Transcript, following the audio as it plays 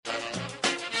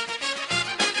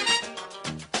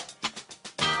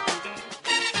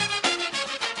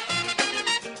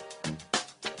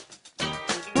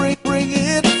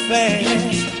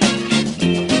fast.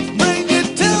 Bring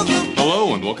it to the...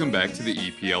 Hello and welcome back to the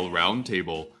EPL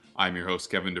Roundtable. I'm your host,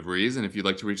 Kevin DeVries, and if you'd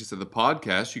like to reach us at the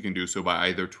podcast, you can do so by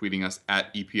either tweeting us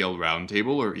at EPL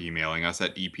Roundtable or emailing us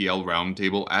at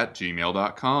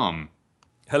eplroundtable@gmail.com.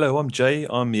 Hello, I'm Jay.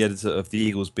 I'm the editor of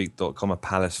theeaglesbeak.com, a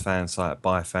Palace fan site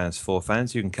by fans for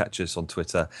fans. You can catch us on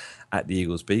Twitter at the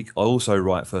Eaglesbeak. I also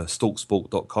write for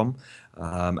stalksport.com,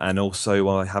 and also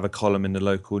I have a column in the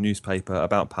local newspaper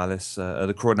about Palace,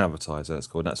 the Croydon Advertiser, that's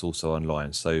called. That's also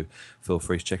online, so feel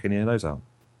free to check any of those out.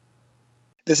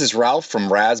 This is Ralph from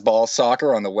Razzball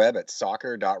Soccer on the web at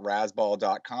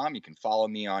soccer.razzball.com. You can follow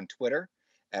me on Twitter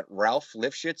at Ralph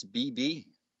LifshitzBB.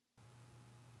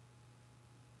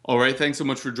 All right, thanks so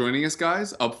much for joining us,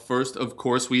 guys. Up first, of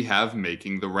course, we have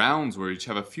Making the Rounds, where we each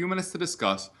have a few minutes to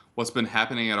discuss what's been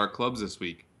happening at our clubs this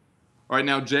week. All right,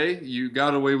 now, Jay, you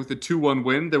got away with a 2-1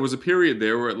 win. There was a period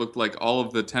there where it looked like all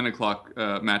of the 10 o'clock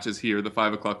matches here, the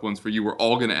 5 o'clock ones for you, were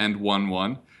all going to end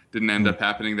 1-1. Didn't end up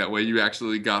happening that way. You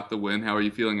actually got the win. How are you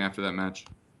feeling after that match?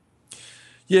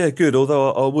 Yeah, good.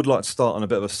 Although I would like to start on a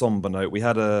bit of a somber note. We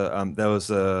had there was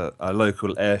a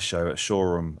local air show at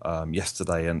Shoreham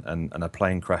yesterday, and a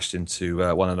plane crashed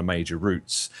into one of the major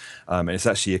routes. And it's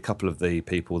actually a couple of the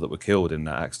people that were killed in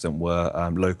that accident were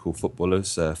local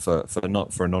footballers for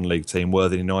a non-league team,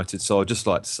 Worthing United. So I'd just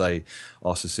like to say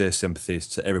our sincere sympathies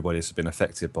to everybody that's been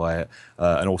affected by it,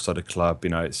 and also the club. You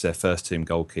know, it's their first team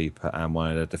goalkeeper and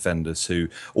one of the defenders who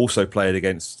also played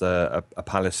against a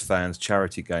Palace fans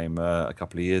charity game a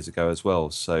couple of years ago as well,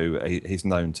 so he's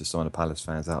known to some of the Palace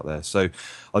fans out there. So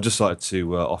I'd just like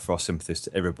to offer our sympathies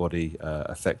to everybody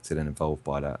affected and involved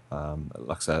by that.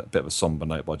 Like I said, a bit of a somber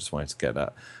note, but I just wanted to get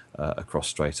that across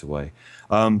straight away.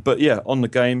 But yeah, on the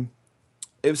game,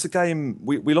 it was a game,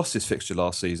 we lost this fixture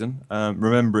last season.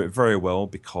 Remember it very well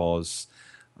because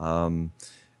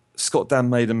Scott Dan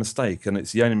made a mistake, and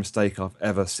it's the only mistake I've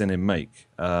ever seen him make.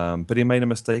 But he made a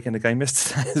mistake in the game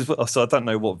yesterday as well, so I don't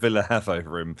know what Villa have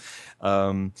over him.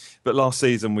 But last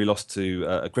season we lost to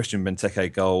a Christian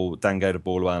Benteke goal. Dan gave the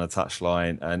ball around the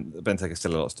touchline, and Benteke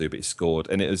still had a lot to do, but he scored.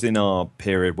 And it was in our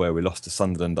period where we lost to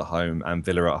Sunderland at home and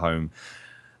Villa at home.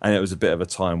 And it was a bit of a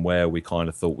time where we kind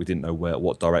of thought we didn't know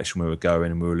what direction we were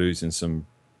going, and we were losing some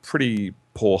pretty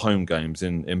poor home games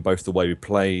in both the way we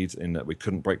played, in that we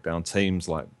couldn't break down teams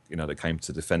like, you know, that came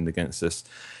to defend against us.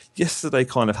 Yesterday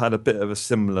kind of had a bit of a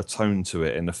similar tone to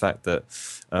it, in the fact that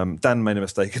Dan made a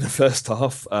mistake in the first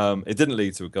half. It didn't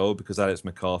lead to a goal because Alex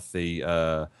McCarthy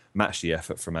matched the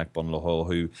effort from Agbon Lahore,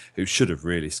 who should have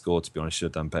really scored, to be honest, should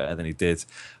have done better than he did.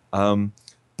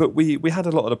 But we had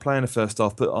a lot of the play in the first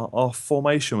half, but our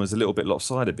formation was a little bit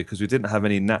lopsided because we didn't have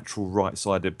any natural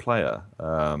right-sided player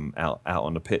out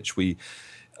on the pitch. We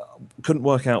couldn't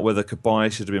work out whether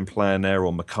Kabay should have been playing there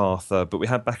or MacArthur, but we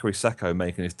had Bakary Sakho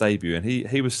making his debut, and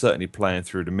he was certainly playing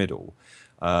through the middle.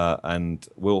 And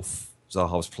Wilf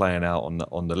Zaha was playing out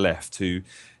on the left, who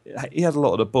he had a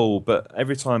lot of the ball, but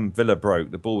every time Villa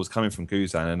broke, the ball was coming from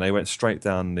Guzan, and they went straight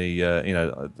down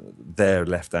their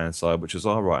left-hand side, which was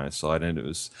our right-hand side, and it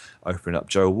was opening up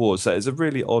Joe Ward. So it was a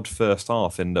really odd first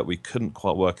half in that we couldn't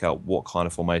quite work out what kind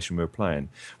of formation we were playing.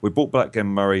 We brought back Glenn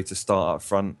Murray to start up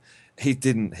front. He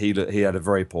didn't. He had a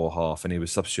very poor half, and he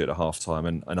was substitute at half-time,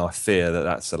 and I fear that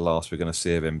that's the last we're going to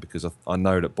see of him, because I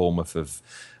know that Bournemouth have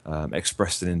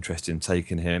expressed an interest in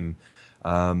taking him.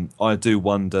 I do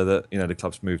wonder that, you know, the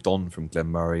club's moved on from Glenn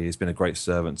Murray. He's been a great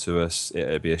servant to us.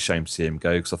 It'd be a shame to see him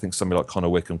go, because I think somebody like Connor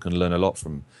Wickham can learn a lot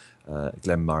from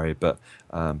Glenn Murray. But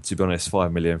to be honest,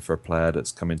 $5 million for a player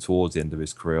that's coming towards the end of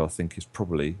his career, I think is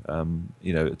probably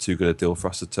too good a deal for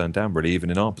us to turn down, really,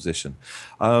 even in our position.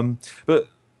 But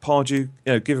Pardew,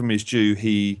 give him his due.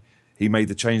 He made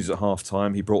the changes at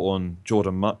half-time. He brought on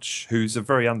Jordan Much, who's a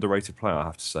very underrated player, I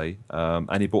have to say.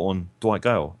 And he brought on Dwight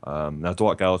Gale. Now,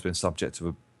 Dwight Gale has been subject to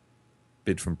a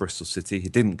bid from Bristol City. He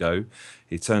didn't go.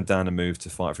 He turned down a move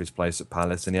to fight for his place at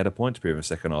Palace, and he had a point to prove in the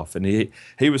second half. And he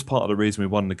was part of the reason we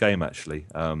won the game, actually.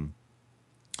 I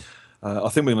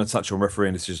think we're going to touch on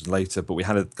refereeing decisions later, but we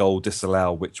had a goal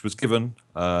disallowed, which was given.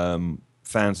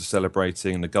 Fans were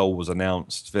celebrating. The goal was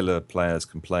announced. Villa players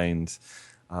complained.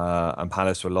 And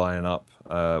Palace were lining up,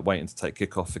 waiting to take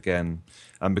kick-off again.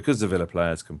 And because the Villa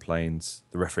players complained,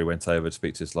 the referee went over to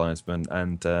speak to his linesman,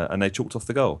 and they chalked off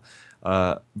the goal.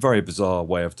 Very bizarre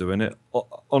way of doing it.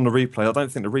 On the replay, I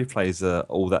don't think the replays are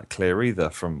all that clear either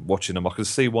from watching them. I can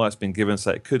see why it's been given,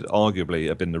 so it could arguably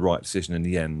have been the right decision in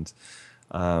the end.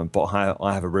 But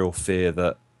I have a real fear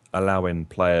that allowing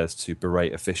players to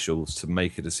berate officials to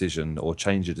make a decision or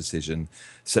change a decision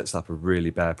sets up a really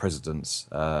bad precedence.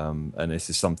 And this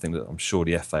is something that I'm sure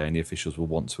the FA and the officials will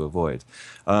want to avoid.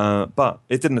 But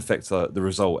it didn't affect the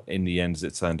result in the end, as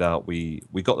it turned out. We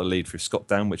got the lead through Scott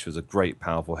Down, which was a great,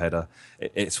 powerful header.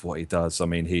 It's what he does. I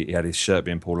mean, he had his shirt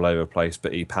being pulled all over the place,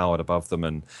 but he powered above them,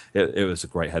 and it was a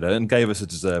great header and gave us a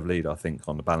deserved lead, I think,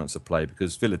 on the balance of play,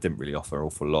 because Villa didn't really offer an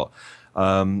awful lot.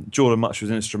 Jordan Much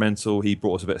was instrumental. He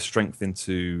brought us a bit of strength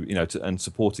into, and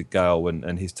supported Gale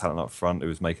and his talent up front, who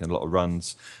was making a lot of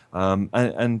runs.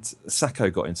 And Sacco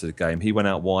got into the game. He went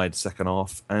out wide second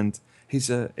half, and he's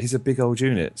a big old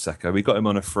unit, Sacco. We got him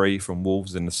on a free from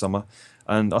Wolves in the summer,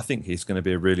 and I think he's going to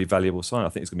be a really valuable sign. I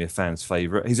think he's going to be a fan's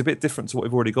favourite. He's a bit different to what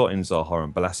we've already got in Zaha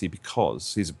and Balassi,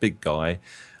 because he's a big guy.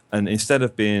 And instead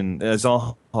of being,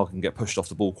 Zaha can get pushed off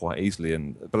the ball quite easily,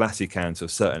 and Balassi can to a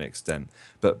certain extent,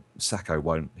 but Sacco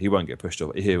won't. He won't get pushed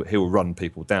off. He'll run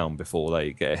people down before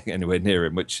they get anywhere near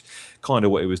him, which kind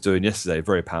of what he was doing yesterday. A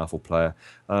very powerful player.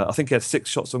 I think he had 6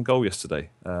 shots on goal yesterday,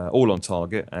 all on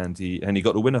target, and he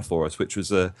got the winner for us, which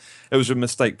was a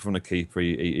mistake from the keeper.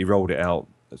 He rolled it out,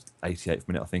 88th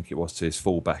minute I think it was, to his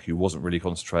fullback, who wasn't really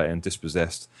concentrating,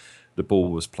 dispossessed. The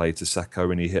ball was played to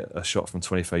Sacco, and he hit a shot from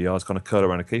 25 yards, kind of curled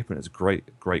around the keeper, and it's a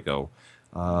great goal.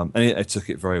 And he took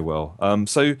it very well.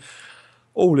 So,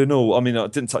 all in all, I mean, I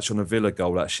didn't touch on the Villa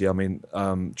goal, actually. I mean,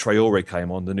 Traore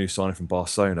came on, the new signing from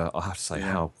Barcelona. I have to say,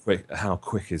 how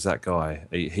quick is that guy?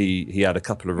 He had a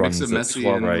couple of runs. Mix of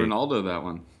Messi and Ronaldo, that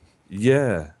one.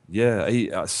 Yeah.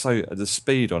 So the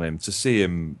speed on him, to see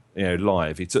him,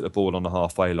 live. He took the ball on the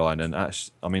halfway line, and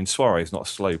actually, I mean, Suarez is not a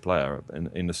slow player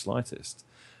in the slightest.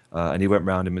 And he went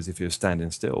round him as if he was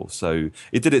standing still. So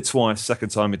he did it twice. Second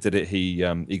time he did it, he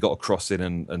got a cross in,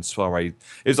 and Suarez,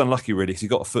 it was unlucky really, because he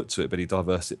got a foot to it, but he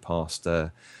diverted it past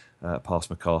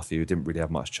McCarthy, who didn't really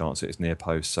have much chance at his near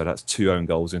post. So that's 2 own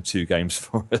goals in 2 games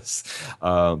for us.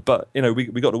 But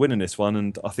we got the win in this one,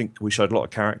 and I think we showed a lot of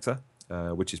character.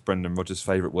 Which is Brendan Rodgers'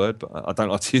 favourite word, but I don't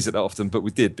like to use it that often. But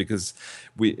we did, because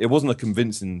it wasn't a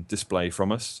convincing display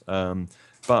from us.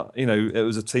 But, it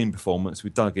was a team performance.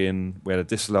 We dug in. We had a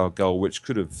disallowed goal, which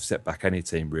could have set back any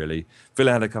team, really.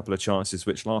 Villa had a couple of chances,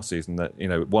 which last season, that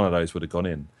one of those would have gone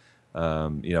in.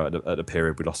 At the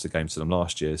period we lost the game to them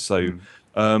last year. So,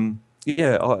 Villa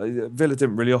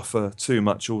didn't really offer too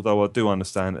much, although I do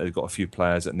understand that they've got a few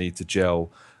players that need to gel.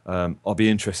 I'll be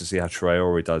interested to see how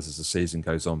Traore does as the season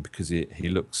goes on, because he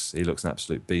looks an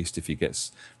absolute beast. If he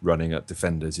gets running at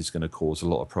defenders, he's going to cause a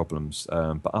lot of problems.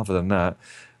 But other than that,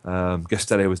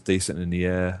 Gastelli was decent in the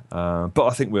air, but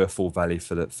I think we were full value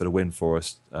for the win for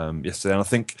us yesterday. And I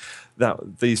think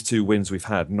that these 2 wins we've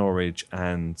had, Norwich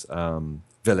and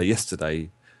Villa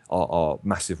yesterday, are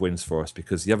massive wins for us,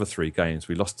 because the other 3 games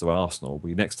we lost to Arsenal,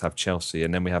 we next have Chelsea,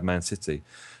 and then we have Man City.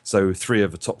 So 3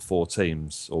 of the top 4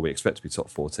 teams, or we expect to be top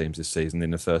 4 teams this season,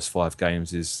 in the first 5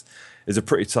 games is a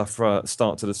pretty tough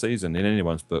start to the season in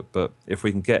anyone's book. But if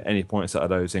we can get any points out of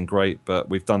those, then great. But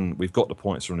we've got the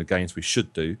points from the games we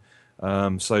should do.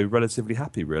 So relatively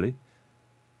happy, really.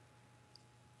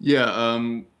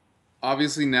 Yeah.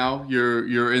 Obviously now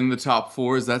you're in the top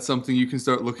 4. Is that something you can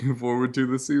start looking forward to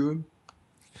this season?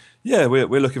 Yeah,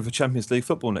 we're looking for Champions League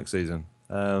football next season.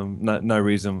 No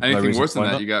reason. Anything worse than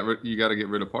that, you got to get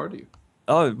rid of Pardew.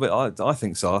 Oh, but I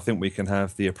think so. I think we can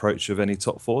have the approach of any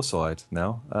top 4 side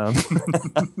now.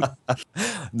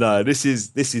 No, this is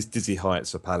dizzy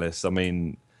heights for Palace. I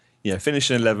mean,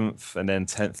 finishing 11th and then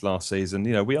 10th last season.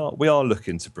 We are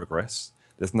looking to progress.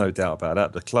 There's no doubt about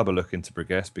that. The club are looking to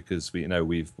progress, because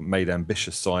we've made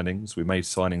ambitious signings. We made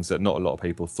signings that not a lot of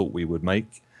people thought we would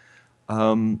make.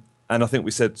 And I think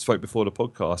we spoke before the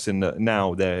podcast, in that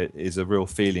now there is a real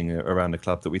feeling around the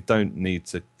club that we don't need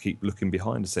to keep looking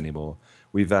behind us anymore.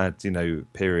 We've had,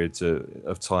 periods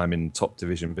of time in top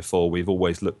division before. We've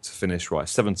always looked to finish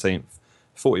 17th,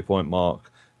 40-point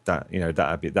mark.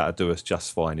 That'd do us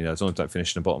just fine. As long as we don't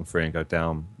finish in the bottom 3 and go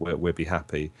down, we'll be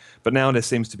happy. But now there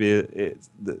seems to be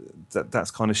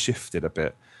that's kind of shifted a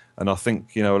bit. And I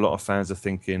think, a lot of fans are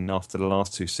thinking, after the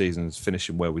last 2 seasons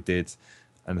finishing where we did,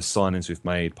 and the signings we've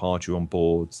made, Pardew on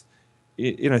board,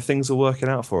 things are working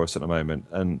out for us at the moment,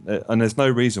 and there's no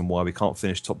reason why we can't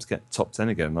finish top 10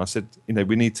 again. And I said,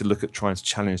 we need to look at trying to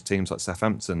challenge teams like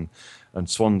Southampton and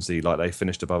Swansea, like they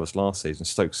finished above us last season,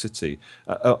 Stoke City,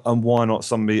 and why not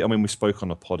somebody? I mean, we spoke on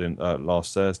a pod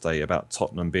last Thursday about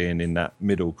Tottenham being in that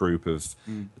middle group of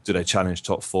do they challenge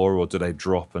top 4, or do they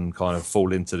drop and kind of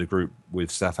fall into the group with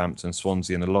Southampton,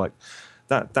 Swansea, and the like.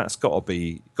 that's got to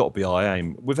be our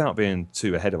aim without being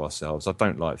too ahead of ourselves. I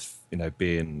don't like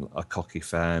being a cocky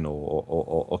fan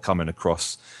or coming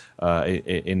across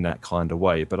in that kind of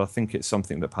way. But I think it's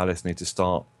something that Palace need to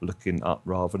start looking up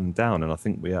rather than down, and I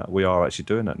think we are actually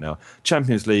doing that now.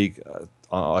 Champions League,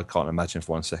 I can't imagine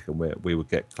for 1 second where we would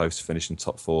get close to finishing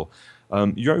top four.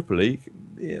 Europa League,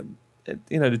 yeah,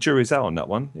 the jury's out on that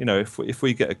one. If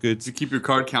we get a good, To keep your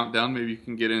card count down, maybe you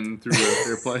can get in through a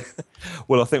fair play.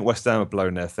 well, I think West Ham have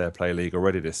blown their fair play league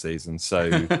already this season, so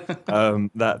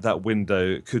that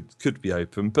window could be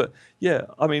open. But yeah,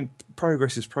 I mean,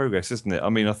 progress is progress, isn't it? I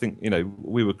mean, I think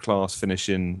we would class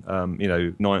finishing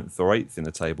ninth or eighth in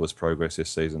the table as progress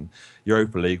this season.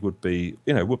 Europa League would be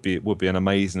an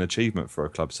amazing achievement for a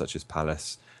club such as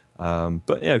Palace.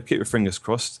 But keep your fingers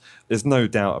crossed. There's no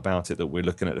doubt about it that we're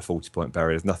looking at the 40-point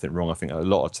barrier. There's nothing wrong. I think a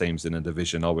lot of teams in the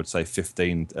division, I would say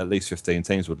at least 15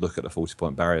 teams would look at the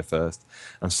 40-point barrier first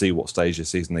and see what stage of the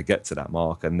season they get to that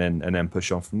mark, and then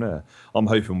push on from there. I'm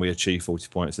hoping we achieve 40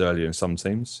 points earlier in some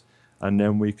teams, and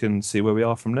then we can see where we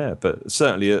are from there. But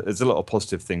certainly, there's a lot of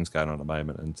positive things going on at the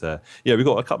moment, and we've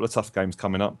got a couple of tough games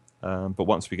coming up. But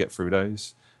once we get through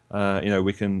those,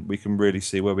 we can really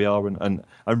see where we are, and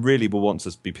really will want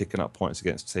to be picking up points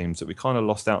against teams that we kind of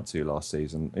lost out to last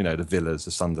season. The Villas,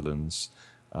 the Sunderlands,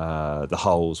 the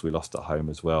Hulls we lost at home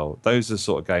as well. Those are the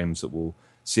sort of games that will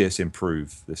see us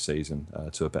improve this season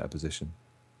to a better position.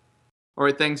 All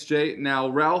right, thanks, Jay. Now,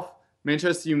 Ralph,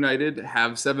 Manchester United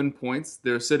have 7 points.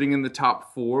 They're sitting in the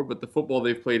top four, but the football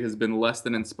they've played has been less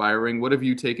than inspiring. What have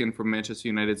you taken from Manchester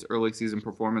United's early season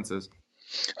performances?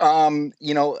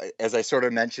 As I sort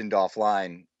of mentioned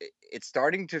offline, it's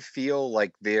starting to feel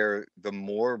like they're the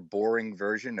more boring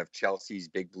version of Chelsea's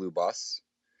Big Blue Bus.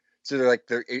 So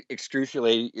they're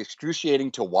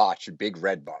excruciating to watch, a big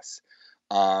red bus.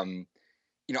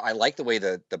 I like the way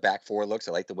the back four looks.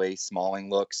 I like the way Smalling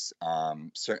looks.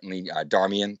 Certainly,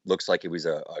 Darmian looks like it was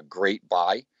a great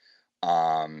buy.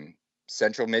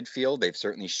 Central midfield, they've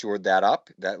certainly shored that up.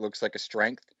 That looks like a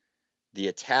strength. The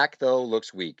attack, though,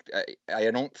 looks weak.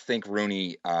 I don't think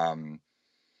Rooney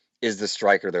is the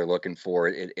striker they're looking for.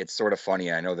 It's sort of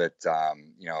funny. I know that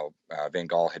Van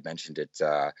Gaal had mentioned it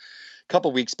a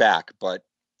couple weeks back, but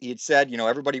he had said,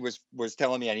 everybody was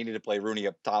telling me I needed to play Rooney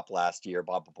up top last year,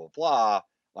 blah, blah, blah, blah.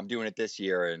 I'm doing it this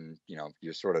year, and,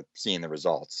 you're sort of seeing the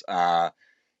results. They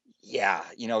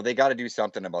got to do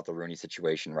something about the Rooney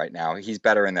situation right now. He's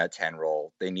better in that 10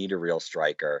 role. They need a real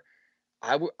striker.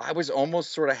 I was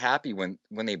almost sort of happy when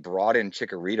they brought in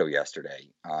Chicharito yesterday,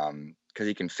 because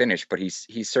he can finish, but he's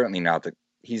certainly not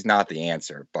the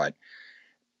answer. But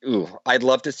I'd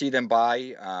love to see them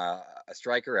buy a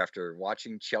striker after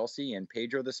watching Chelsea and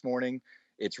Pedro this morning.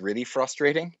 It's really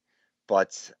frustrating,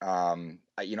 but I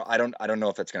don't know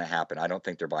if that's going to happen. I don't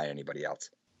think they're buying anybody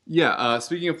else. Yeah,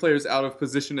 speaking of players out of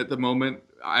position at the moment,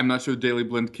 I'm not sure Daley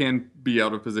Blind can be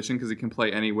out of position because he can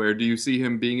play anywhere. Do you see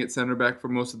him being at center back for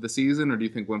most of the season, or do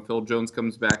you think when Phil Jones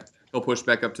comes back, he'll push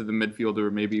back up to the midfield or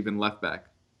maybe even left back?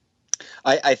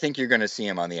 I think you're going to see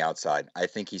him on the outside. I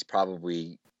think he's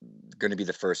probably going to be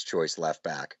the first choice left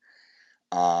back.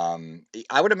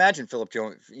 I would imagine Phil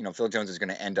Jones is going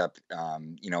to end up,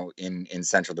 in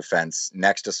central defense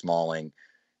next to Smalling.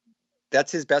 That's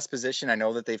his best position. I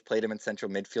know that they've played him in central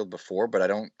midfield before, but I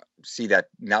don't see that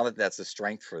now that that's a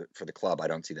strength for the club. I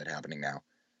don't see that happening now.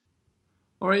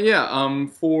 All right, yeah.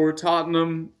 For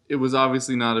Tottenham, it was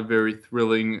obviously not a very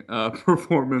thrilling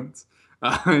performance.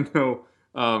 I know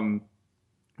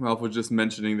Ralph was just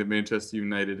mentioning that Manchester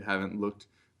United haven't looked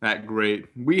that great.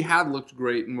 We had looked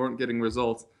great and weren't getting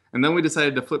results, and then we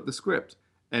decided to flip the script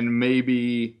and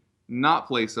maybe not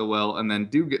play so well, and then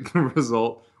do get the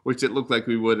result, which it looked like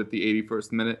we would at the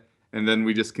 81st minute, and then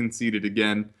we just conceded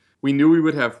again. We knew we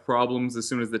would have problems as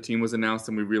soon as the team was announced,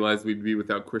 and we realized we'd be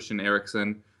without Christian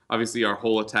Eriksen. Obviously, our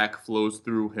whole attack flows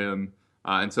through him,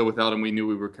 and so without him, we knew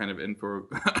we were kind of in for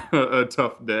a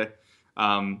tough day.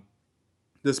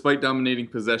 Despite dominating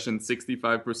possession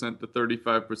 65% to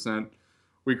 35%,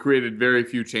 we created very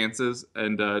few chances,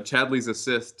 and Chadley's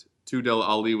assist to Dele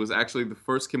Alli was actually the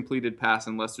first completed pass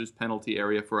in Leicester's penalty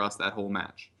area for us that whole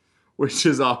match, which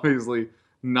is obviously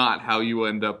not how you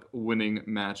end up winning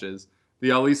matches.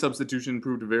 The Ali substitution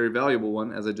proved a very valuable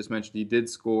one. As I just mentioned, he did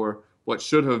score what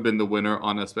should have been the winner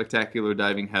on a spectacular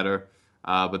diving header,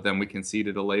 but then we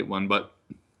conceded a late one. But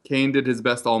Kane did his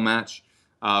best all match,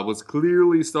 was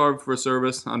clearly starved for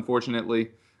service,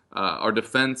 unfortunately. Our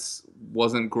defense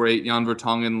wasn't great. Jan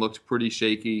Vertonghen looked pretty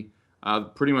shaky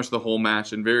pretty much the whole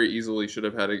match, and very easily should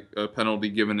have had a penalty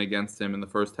given against him in the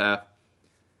first half.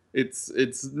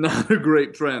 It's not a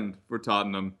great trend for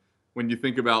Tottenham. when you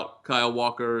think about Kyle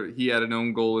Walker, he had an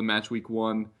own goal in match week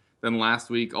 1. Then last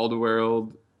week,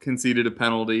 Alderweireld conceded a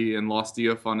penalty and lost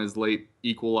Diouf on his late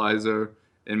equalizer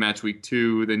in match week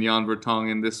 2. Then Jan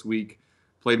Vertonghen this week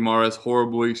played Mahrez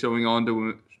horribly, showing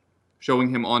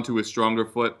him onto his stronger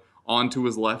foot, onto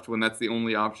his left when that's the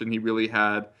only option he really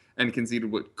had, and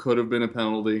conceded what could have been a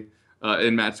penalty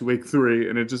in match week 3.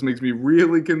 And it just makes me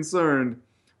really concerned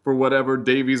for whatever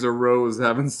Davies or Rose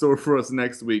have in store for us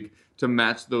next week to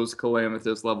match those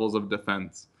calamitous levels of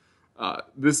defense.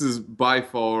 This is by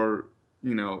far,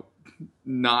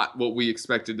 not what we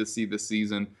expected to see this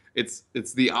season. It's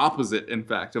the opposite, in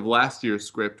fact, of last year's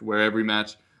script, where every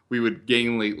match we would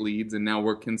gain late leads, and now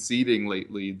we're conceding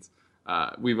late leads.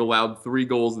 We've allowed 3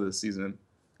 goals this season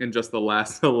in just the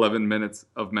last 11 minutes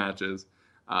of matches,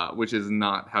 which is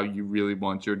not how you really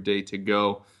want your day to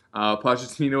go.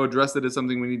 Pochettino addressed it as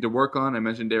something we need to work on. I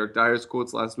mentioned Eric Dyer's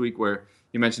quotes last week where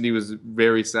he mentioned he was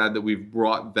very sad that we've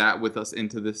brought that with us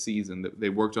into this season, that they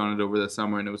worked on it over the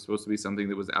summer and it was supposed to be something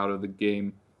that was out of the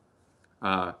game,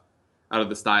 out of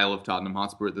the style of Tottenham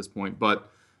Hotspur at this point. But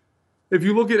if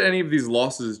you look at any of these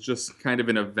losses just kind of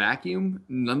in a vacuum,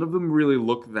 none of them really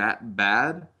look that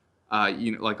bad.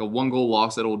 Like a 1-goal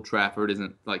loss at Old Trafford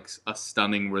isn't like a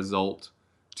stunning result.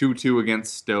 2-2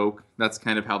 against Stoke, that's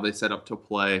kind of how they set up to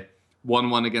play.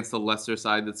 1-1 against the Leicester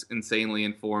side that's insanely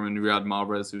in form, and Riyad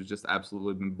Mahrez, who's just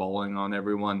absolutely been balling on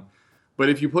everyone. But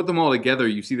if you put them all together,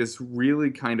 you see this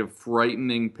really kind of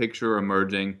frightening picture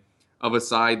emerging of a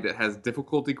side that has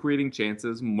difficulty creating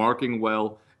chances, marking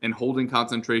well, and holding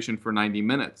concentration for 90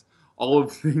 minutes. All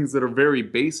of things that are very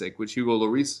basic, which Hugo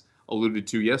Lloris alluded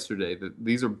to yesterday, that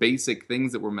these are basic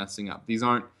things that we're messing up. These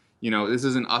aren't, this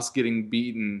isn't us getting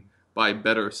beaten by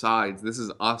better sides. This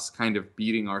is us kind of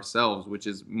beating ourselves, which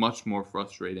is much more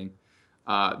frustrating.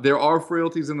 There are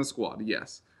frailties in the squad,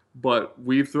 yes, but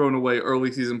we've thrown away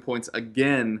early season points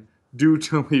again due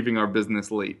to leaving our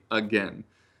business late again.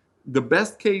 The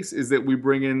best case is that we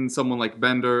bring in someone like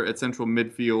Bender at central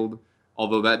midfield,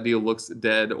 although that deal looks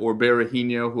dead, or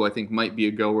Berahino, who I think might be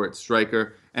a goer at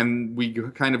striker, and we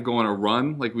kind of go on a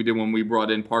run like we did when we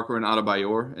brought in Parker and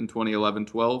Adebayor in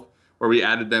 2011-12. Where we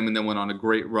added them and then went on a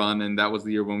great run, and that was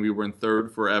the year when we were in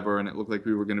third forever, and it looked like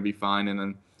we were going to be fine, and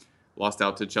then lost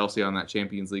out to Chelsea on that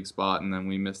Champions League spot, and then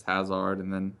we missed Hazard,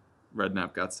 and then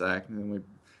Redknapp got sacked, and then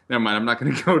never mind, I'm not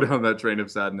going to go down that train of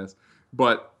sadness.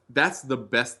 But that's the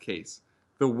best case.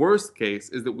 The worst case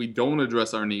is that we don't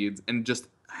address our needs and just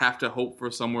have to hope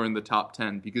for somewhere in the top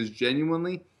 10, because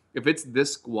genuinely, if it's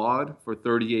this squad for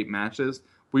 38 matches,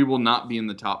 we will not be in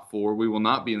the top 4, we will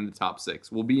not be in the top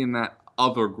 6, we'll be in that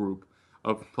other group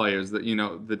of players that,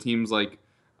 the teams like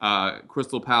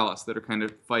Crystal Palace that are kind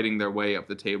of fighting their way up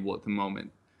the table at the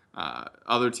moment.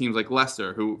 Other teams like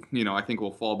Leicester, who, I think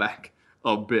will fall back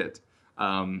a bit.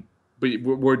 But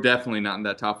we're definitely not in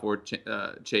that top 4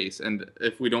 chase. And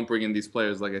if we don't bring in these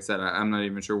players, like I said, I'm not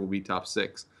even sure we'll be top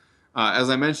 6.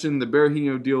 As I mentioned, the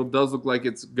Berahino deal does look like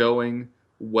it's going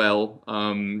well.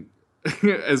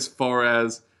 As far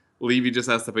as Levy just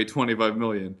has to pay $25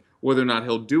 million. Whether or not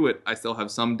he'll do it, I still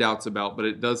have some doubts about, but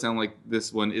it does sound like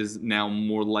this one is now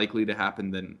more likely to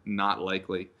happen than not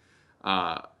likely.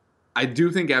 I do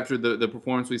think after the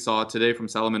performance we saw today from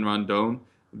Salomon Rondon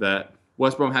that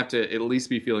West Brom have to at least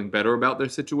be feeling better about their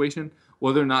situation.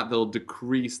 Whether or not they'll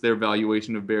decrease their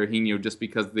valuation of Berahino just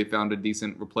because they found a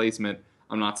decent replacement,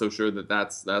 I'm not so sure that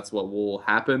that's what will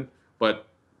happen, but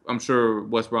I'm sure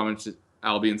West Bromwich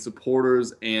Albion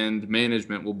supporters and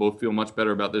management will both feel much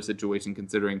better about their situation,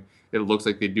 considering it looks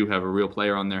like they do have a real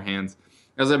player on their hands.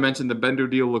 As I mentioned, the Bender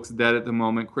deal looks dead at the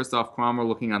moment. Christoph Kramer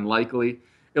looking unlikely.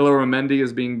 Illaramendi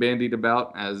is being bandied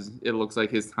about, as it looks like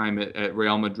his time at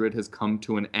Real Madrid has come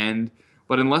to an end.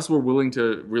 But unless we're willing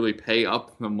to really pay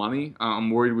up the money, I'm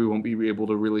worried we won't be able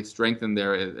to really strengthen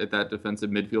there at that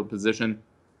defensive midfield position.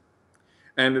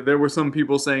 And there were some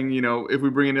people saying, if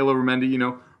we bring in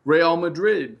Illaramendi, Real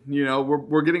Madrid,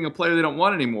 we're getting a player they don't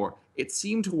want anymore. It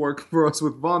seemed to work for us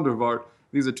with Van der Vaart.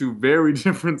 These are 2 very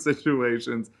different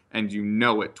situations, and you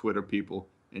know it, Twitter people,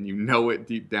 and you know it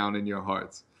deep down in your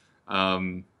hearts.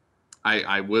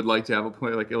 I would like to have a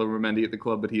player like Illaramendi at the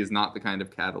club, but he is not the kind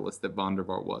of catalyst that Van der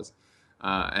Vaart was.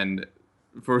 And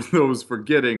for those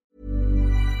forgetting,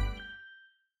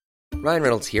 Ryan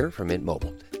Reynolds here from Mint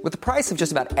Mobile. With the price of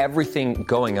just about everything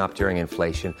going up during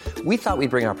inflation, we thought we'd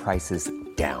bring our prices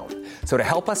down. So to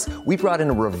help us, we brought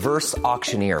in a reverse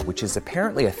auctioneer, which is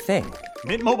apparently a thing.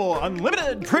 Mint Mobile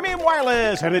Unlimited Premium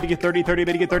Wireless. How to get 30, 30,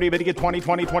 bit to get 30, bit to get 20,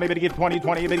 20, 20, bit to get 20,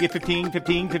 20, bit to get 15,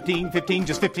 15, 15, 15,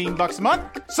 just $15 a month?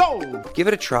 Sold! Give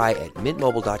it a try at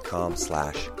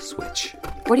mintmobile.com/switch.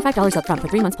 $45 up front for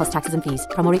 3 months plus taxes and fees.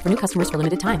 Promo rate for new customers for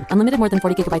limited time. Unlimited more than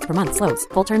 40 gigabytes per month. Slows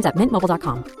full terms at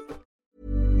mintmobile.com.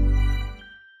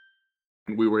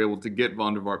 We were able to get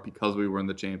Van der Vaart because we were in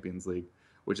the Champions League,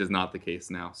 which is not the case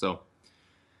now. So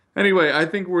anyway, I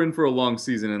think we're in for a long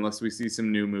season unless we see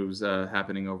some new moves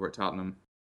happening over at Tottenham.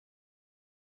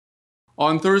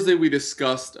 On Thursday, we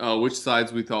discussed which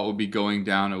sides we thought would be going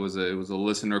down. It was a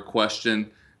listener question.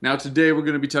 Now today, we're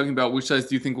going to be talking about which sides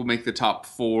do you think will make the top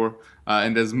four.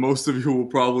 And as most of you will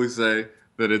probably say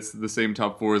that it's the same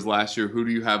top four as last year, who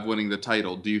do you have winning the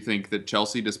title? Do you think that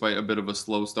Chelsea, despite a bit of a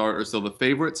slow start, are still the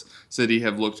favorites? City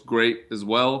have looked great as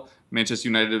well. Manchester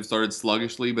United have started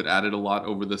sluggishly but added a lot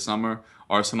over the summer.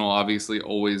 Arsenal obviously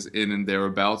always in and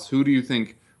thereabouts. Who do you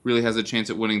think really has a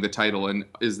chance at winning the title, and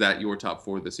is that your top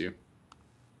four this year?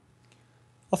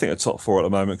 I think the top four at the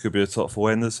moment could be a top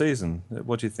four end of the season.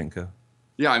 What do you think?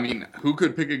 Yeah, I mean, who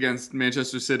could pick against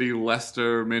Manchester City,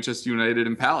 Leicester, Manchester United,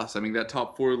 and Palace? I mean, that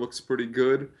top four looks pretty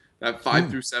good. That 5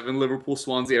 through 7, Liverpool,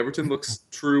 Swansea, Everton looks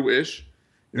true-ish.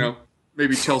 You know,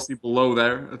 maybe Chelsea below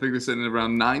there. I think they're sitting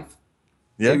around 9th.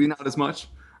 Yeah. Maybe not as much.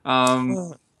 I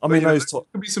mean, there those top...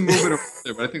 could be some movement over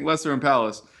there, but I think Leicester and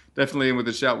Palace definitely in with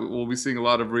a shout. We'll be seeing a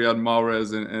lot of Riyad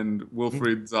Mahrez and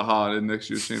Wilfried Zaha in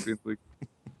next year's Champions League.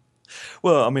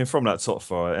 Well, I mean, from that top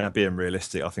four, and being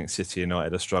realistic, I think City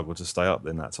United have struggled to stay up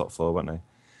in that top four, won't they?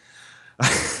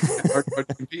 Hard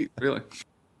to compete, really.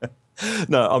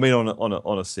 No, I mean,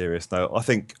 on a serious note, I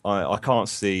think I can't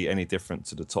see any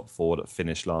difference to the top four that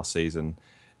finished last season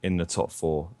in the top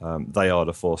four. They are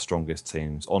the four strongest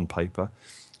teams on paper.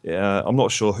 I'm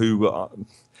not sure who...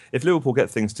 if Liverpool get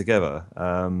things together...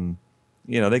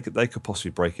 they could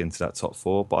possibly break into that top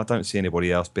four, but I don't see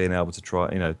anybody else being able to try,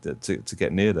 to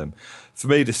get near them. For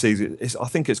me, this season, I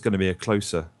think it's going to be a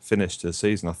closer finish to the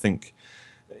season. I think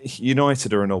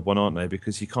United are an odd one, aren't they?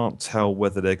 Because you can't tell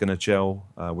whether they're going to gel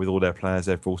with all their players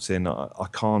they've brought in. I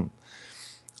can't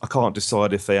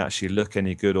decide if they actually look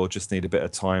any good or just need a bit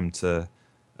of time to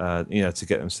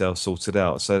get themselves sorted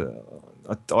out. So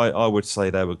I would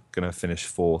say they were going to finish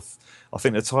fourth. I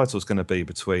think the title's going to be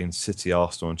between City,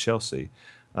 Arsenal and Chelsea.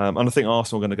 And I think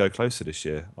Arsenal are going to go closer this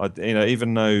year.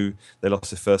 Even though they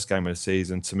lost their first game of the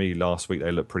season, to me last week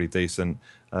they looked pretty decent.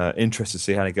 Interested to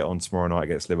see how they get on tomorrow night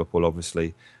against Liverpool,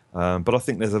 obviously. But I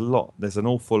think there's an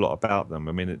awful lot about them.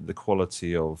 I mean, the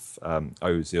quality of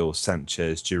Ozil,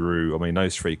 Sanchez, Giroud. I mean,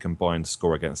 those three combined to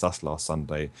score against us last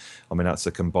Sunday. I mean, that's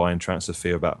a combined transfer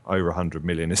fee of about over 100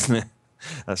 million, isn't it?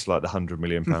 That's like the £100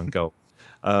 million goal.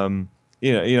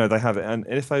 They have it, and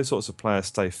if those sorts of players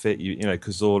stay fit,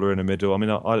 Cazorla in the middle. I mean,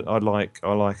 I like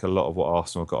a lot of what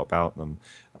Arsenal got about them.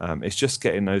 It's just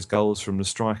getting those goals from the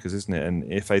strikers, isn't it?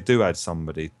 And if they do add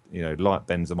somebody, like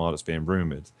Benzema that's being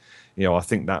rumoured, I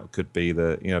think that could be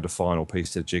the final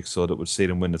piece to the jigsaw that would see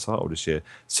them win the title this year.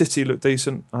 City look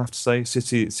decent, I have to say.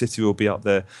 City will be up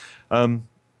there.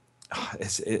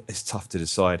 It's tough to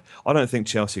decide. I don't think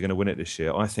Chelsea are going to win it this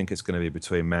year. I think it's going to be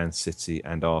between Man City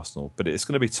and Arsenal, but it's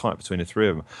going to be tight between the three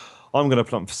of them. I'm going to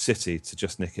plump for City to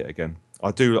just nick it again.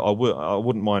 I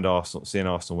wouldn't mind seeing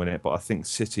Arsenal win it, but I think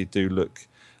City do look.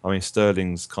 I mean,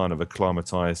 Sterling's kind of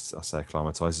acclimatised. I say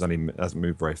acclimatised. He hasn't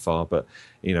moved very far, but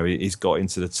he's got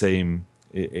into the team.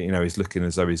 He's looking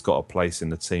as though he's got a place in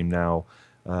the team now.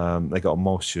 They got a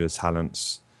multitude of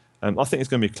talents. I think it's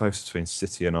going to be close between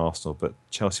City and Arsenal, but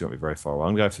Chelsea won't be very far away.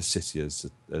 I'm going for City as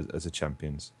the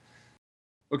champions.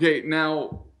 Okay,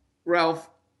 now, Ralph,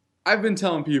 I've been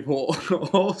telling people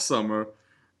all summer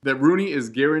that Rooney is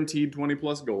guaranteed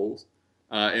 20-plus goals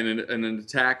in an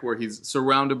attack where he's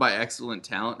surrounded by excellent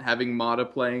talent. Having Mata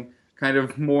playing kind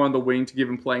of more on the wing to give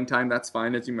him playing time, that's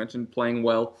fine. As you mentioned, playing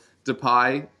well.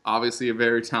 Depay, obviously a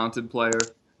very talented player.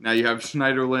 Now you have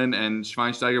Schneiderlin and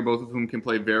Schweinsteiger, both of whom can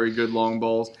play very good long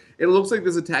balls. It looks like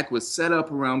this attack was set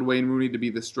up around Wayne Rooney to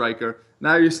be the striker.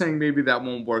 Now you're saying maybe that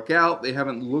won't work out. They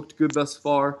haven't looked good thus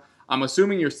far. I'm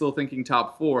assuming you're still thinking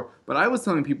top four, but I was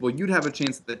telling people you'd have a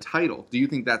chance at the title. Do you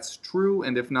think that's true?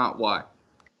 And if not, why?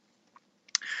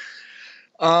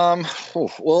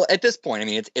 Well, at this point, I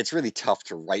mean, it's really tough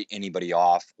to write anybody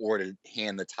off or to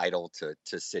hand the title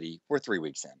to City. We're 3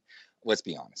 weeks in. Let's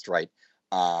be honest, right?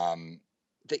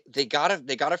 They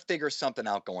gotta figure something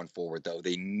out going forward, though.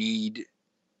 They need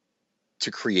to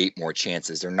create more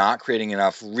chances. They're not creating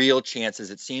enough real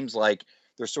chances. It seems like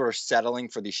they're sort of settling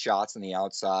for these shots on the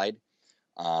outside.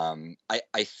 I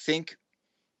think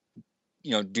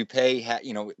Dupay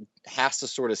has to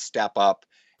sort of step up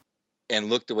and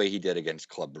look the way he did against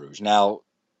Club Brugge. Now,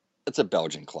 it's a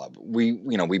Belgian club.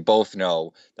 We both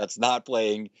know that's not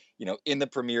playing, in the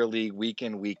Premier League week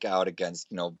in, week out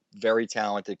against, very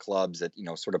talented clubs that,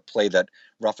 sort of play that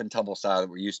rough and tumble style that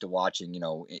we're used to watching,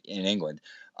 in England.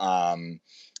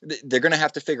 They're going to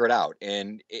have to figure it out.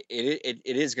 And it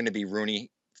is going to be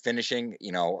Rooney finishing,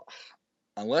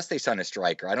 unless they sign a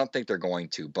striker. I don't think they're going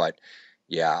to, but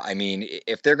yeah, I mean,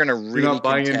 if they're going to really You're not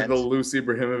buying into the Lucy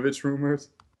Ibrahimovic rumors?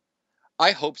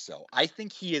 I hope so. I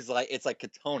think he is it's like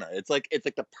Katona. It's like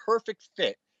the perfect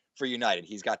fit for United.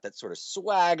 He's got that sort of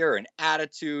swagger and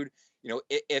attitude.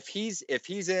 If he's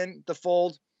in the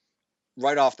fold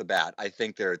right off the bat, I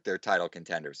think they're title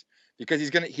contenders because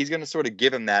he's gonna sort of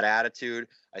give him that attitude.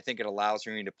 I think it allows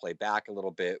Rooney to play back a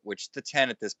little bit, which the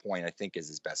 10 at this point I think is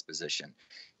his best position.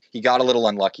 He got a little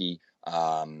unlucky,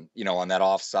 on that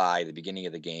offside at the beginning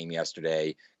of the game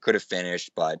yesterday. Could have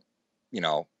finished, but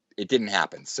it didn't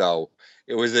happen. So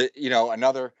it was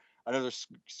another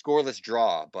scoreless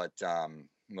draw. But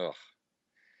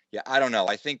yeah, I don't know.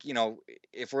 I think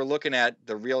if we're looking at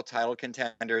the real title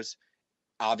contenders,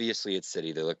 obviously it's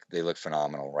City. They look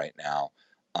phenomenal right now.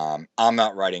 I'm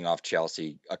not writing off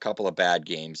Chelsea. A couple of bad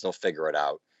games, they'll figure it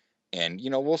out, and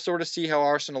we'll sort of see how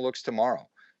Arsenal looks tomorrow.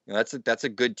 That's a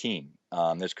good team.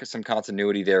 There's some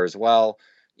continuity there as well.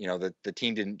 The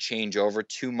team didn't change over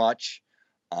too much.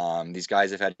 These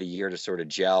guys have had a year to sort of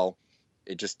gel.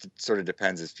 It just sort of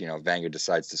depends if Wenger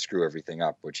decides to screw everything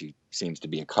up, which he seems to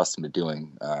be accustomed to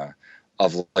doing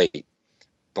of late.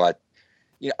 But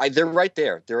they're right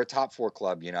there. They're a top 4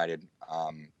 club, United.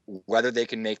 Whether they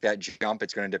can make that jump,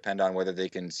 it's going to depend on whether they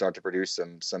can start to produce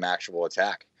some actual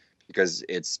attack, because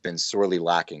it's been sorely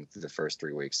lacking through the first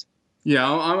 3 weeks. Yeah,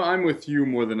 I'm with you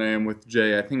more than I am with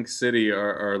Jay. I think City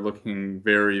are looking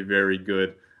very, very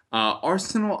good.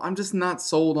 Arsenal, I'm just not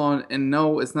sold on, and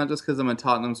no, it's not just because I'm a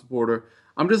Tottenham supporter.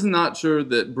 I'm just not sure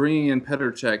that bringing in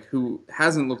Petr Cech, who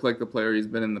hasn't looked like the player he's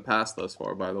been in the past thus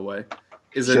far, by the way,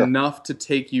 is enough to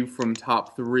take you from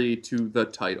top 3 to the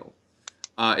title.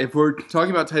 If we're talking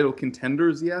about title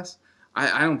contenders, yes.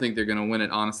 I don't think they're going to win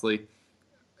it, honestly.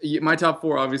 My top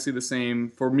 4, obviously the same.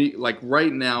 For me, like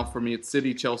right now, for me, it's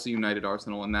City, Chelsea, United,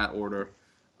 Arsenal in that order.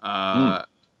 I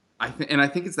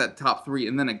think it's that top 3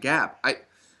 and then a gap.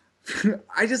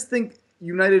 I just think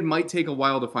United might take a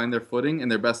while to find their footing in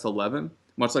their best 11,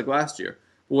 much like last year.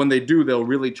 But when they do, they'll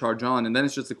really charge on, and then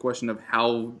it's just a question of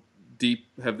how deep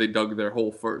have they dug their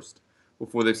hole first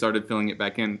before they started filling it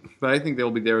back in. But I think they'll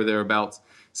be there or thereabouts.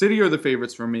 City are the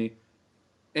favorites for me.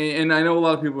 And I know a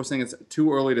lot of people are saying it's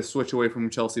too early to switch away from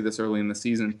Chelsea this early in the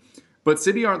season. But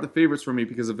City aren't the favorites for me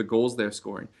because of the goals they're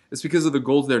scoring. It's because of the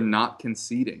goals they're not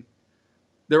conceding.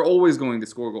 They're always going to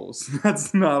score goals.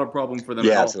 That's not a problem for them at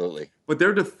all. Yeah, absolutely. But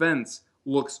their defense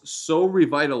looks so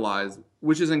revitalized,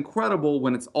 which is incredible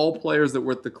when it's all players that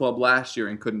were at the club last year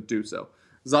and couldn't do so.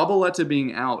 Zabaleta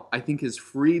being out, I think, has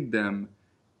freed them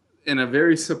in a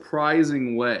very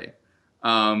surprising way.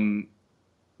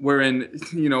 Wherein,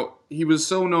 he was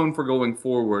so known for going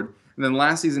forward. And then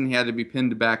last season he had to be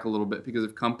pinned back a little bit because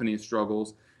of company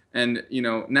struggles. And,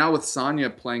 now with Sonia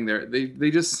playing there,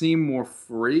 they just seem more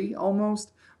free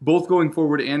almost. Both going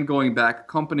forward and going back.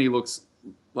 Company looks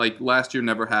like last year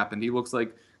never happened. He looks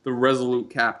like the resolute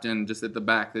captain just at the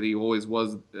back that he always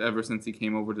was ever since he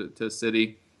came over to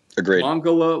City. Agreed.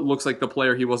 Mangala looks like the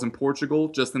player he was in Portugal,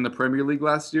 just in the Premier League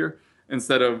last year,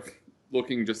 instead of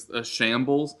looking just a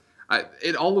shambles.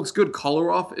 It all looks good.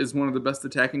 Kolarov is one of the best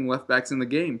attacking left backs in the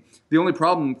game. The only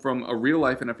problem from a real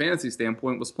life and a fantasy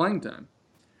standpoint was playing time.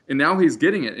 And now he's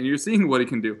getting it, and you're seeing what he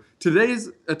can do. Today's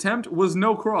attempt was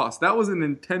no cross. That was an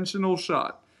intentional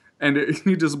shot. And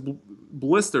he just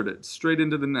blistered it straight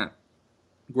into the net.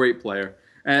 Great player.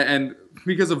 And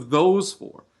because of those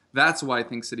 4, that's why I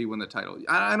think City win the title.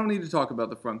 I don't need to talk about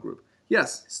the front group.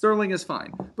 Yes, Sterling is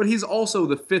fine. But he's also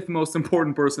the 5th most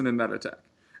important person in that attack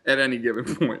at any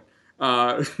given point.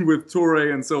 With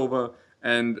Toure and Silva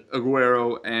and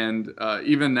Aguero and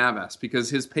even Navas, because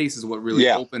his pace is what really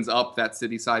opens up that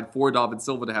City side for David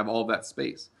Silva to have all that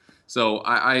space. So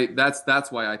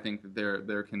that's why I think that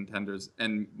they're contenders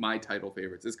and my title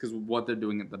favorites is because of what they're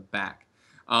doing at the back,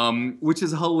 which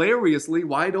is hilariously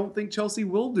why I don't think Chelsea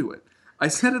will do it. I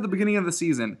said at the beginning of the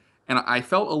season, and I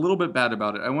felt a little bit bad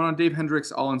about it. I went on Dave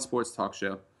Hendricks' All in Sports talk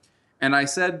show, and I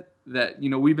said that,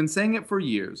 we've been saying it for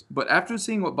years, but after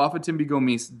seeing what Bafétimbi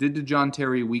Gomis did to John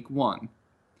Terry week 1,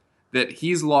 that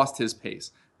he's lost his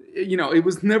pace. It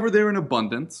was never there in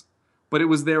abundance, but it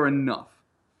was there enough.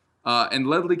 And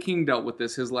Ledley King dealt with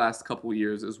this his last couple of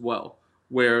years as well,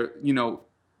 where,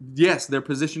 yes, their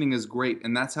positioning is great,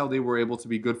 and that's how they were able to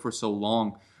be good for so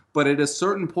long. But at a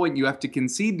certain point, you have to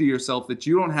concede to yourself that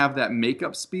you don't have that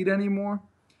makeup speed anymore,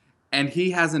 and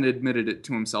he hasn't admitted it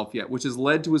to himself yet, which has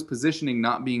led to his positioning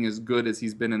not being as good as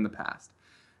he's been in the past.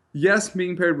 Yes,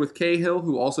 being paired with Cahill,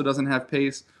 who also doesn't have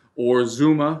pace, or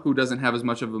Zuma, who doesn't have as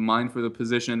much of a mind for the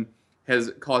position,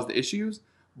 has caused issues.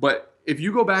 But if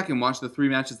you go back and watch the 3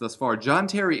 matches thus far, John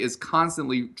Terry is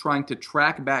constantly trying to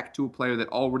track back to a player that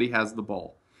already has the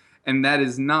ball. And that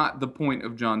is not the point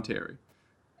of John Terry.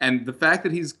 And the fact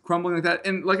that he's crumbling like that,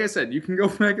 and like I said, you can go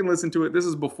back and listen to it. This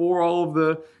is before all of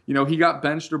the, he got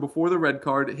benched or before the red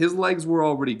card. His legs were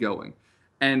already going.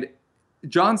 And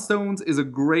John Stones is a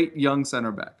great young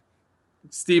center back.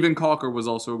 Stephen Calker was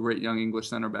also a great young English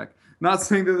center back. Not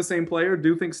saying they're the same player.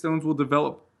 Do think Stones will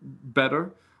develop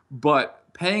better.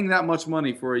 But paying that much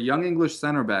money for a young English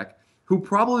center back who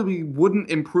probably wouldn't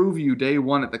improve you day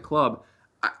one at the club,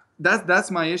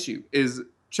 that's my issue, is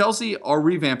Chelsea are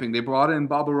revamping. They brought in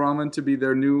Baba Rahman to be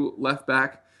their new left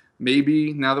back.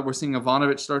 Maybe now that we're seeing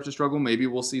Ivanovic start to struggle, maybe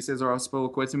we'll see Cesar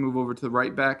Azpilicueta move over to the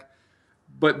right back.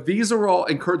 But these are all,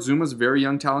 and Kurt Zuma's a very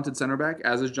young, talented center back,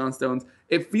 as is John Stones.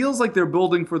 It feels like they're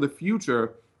building for the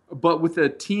future, but with a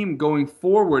team going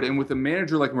forward and with a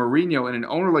manager like Mourinho and an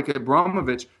owner like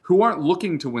Abramovich who aren't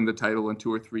looking to win the title in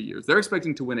 2 or 3 years. They're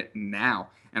expecting to win it now.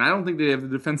 And I don't think they have the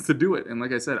defense to do it. And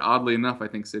like I said, oddly enough, I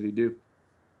think City do.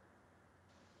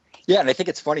 Yeah, and I think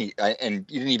it's funny, and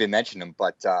you didn't even mention him,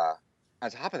 but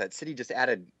on top of that, City just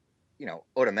added,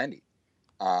 Otamendi.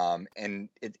 And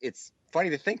it's funny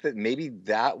to think that maybe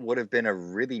that would have been a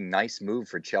really nice move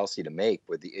for Chelsea to make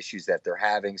with the issues that they're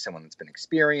having. Someone that's been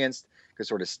experienced could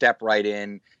sort of step right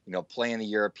in, play in the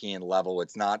European level.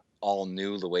 It's not all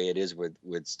new the way it is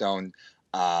with Stone.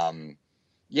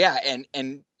 Yeah,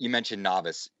 and you mentioned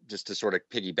Navas, just to sort of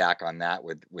piggyback on that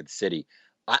with City.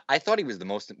 I thought he was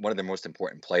one of the most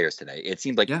important players today. It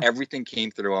seemed like everything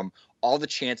came through him. All the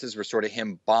chances were sort of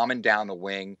him bombing down the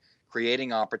wing,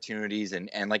 creating opportunities, and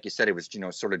like you said, it was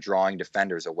sort of drawing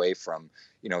defenders away from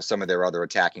some of their other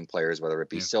attacking players, whether it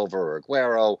be Silva or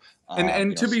Aguero.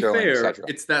 And to be Sterling, fair, etc.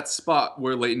 it's that spot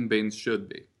where Leighton Baines should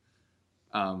be,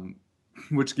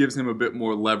 which gives him a bit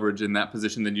more leverage in that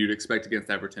position than you'd expect against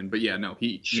Everton. But yeah, no,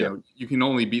 you can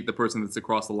only beat the person that's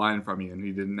across the line from you, and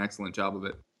he did an excellent job of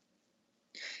it.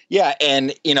 Yeah,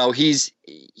 and he's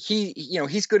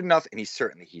good enough, and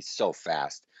he's so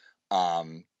fast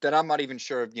that I'm not even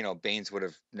sure if Baines would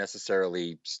have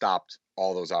necessarily stopped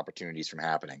all those opportunities from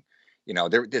happening.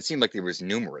 It seemed like there was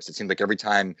numerous. It seemed like every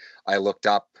time I looked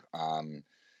up,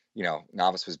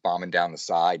 Navas was bombing down the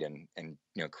side and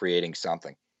creating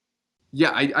something.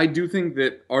 Yeah, I do think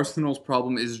that Arsenal's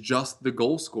problem is just the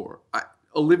goal scorer.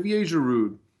 Olivier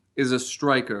Giroud is a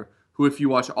striker who, if you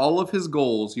watch all of his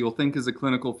goals, you'll think is a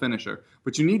clinical finisher.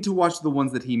 But you need to watch the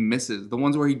ones that he misses, the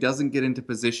ones where he doesn't get into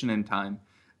position in time,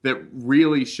 that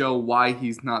really show why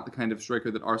he's not the kind of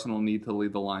striker that Arsenal need to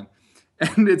lead the line.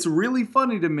 And it's really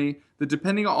funny to me that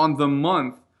depending on the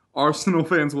month, Arsenal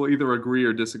fans will either agree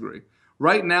or disagree.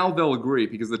 Right now, they'll agree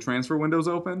because the transfer window's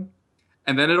open,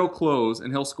 and then it'll close,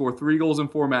 and he'll score 3 goals in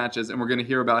 4 matches, and we're going to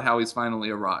hear about how he's finally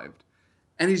arrived.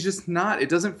 And he's just not. It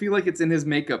doesn't feel like it's in his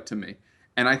makeup to me.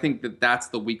 And I think that that's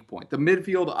the weak point. The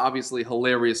midfield, obviously,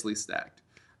 hilariously stacked.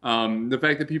 The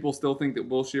fact that people still think that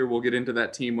Wilshere will get into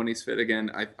that team when he's fit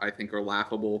again, I think are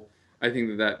laughable. I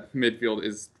think that midfield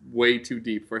is way too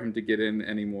deep for him to get in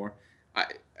anymore.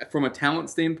 From a talent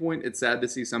standpoint, it's sad to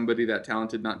see somebody that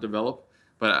talented not develop,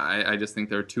 but I just think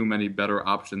there are too many better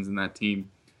options in that team.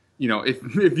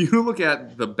 If you look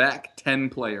at the back 10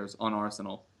 players on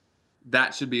Arsenal,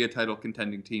 that should be a title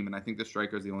contending team, and I think the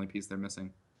striker is the only piece they're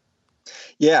missing.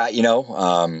 Yeah,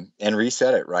 Henry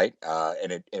said it right,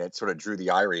 and it sort of drew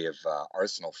the ire of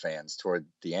Arsenal fans toward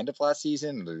the end of last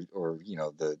season, or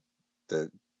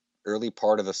the early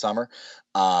part of the summer.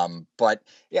 But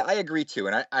yeah, I agree too,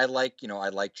 and I like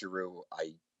Giroud.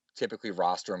 I typically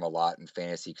roster him a lot in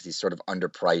fantasy because he's sort of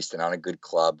underpriced and on a good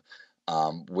club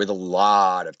with a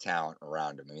lot of talent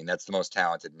around him. I mean, that's the most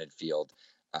talented midfield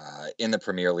in the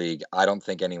Premier League. I don't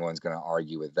think anyone's going to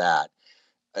argue with that.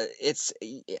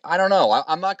 I don't know.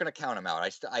 I'm not going to count them out.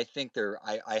 I think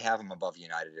I have them above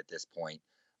United at this point.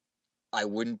 I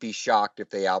wouldn't be shocked if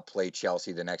they outplay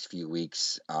Chelsea the next few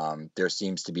weeks. There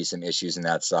seems to be some issues in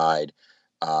that side,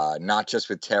 not just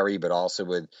with Terry, but also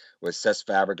with Cesc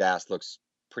Fabregas looks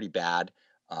pretty bad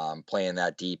playing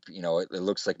that deep. It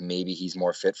looks like maybe he's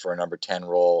more fit for a number 10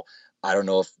 role. I don't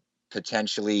know if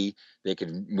potentially they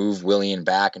could move Willian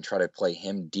back and try to play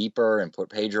him deeper and put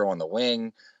Pedro on the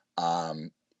wing.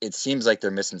 It seems like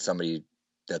they're missing somebody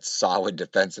that's solid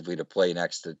defensively to play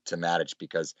next to Matic,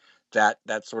 because that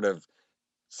sort of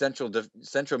central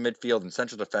midfield and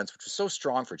central defense, which was so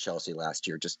strong for Chelsea last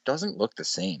year, just doesn't look the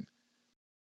same.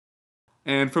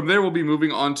 And from there, we'll be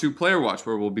moving on to Player Watch,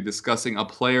 where we'll be discussing a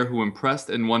player who impressed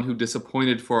and one who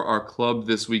disappointed for our club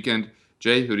this weekend.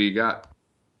 Jay, who do you got?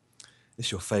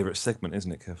 It's your favourite segment,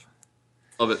 isn't it, Kev?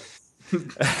 Love it.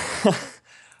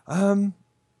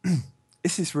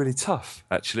 This is really tough,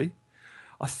 actually.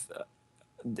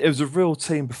 It was a real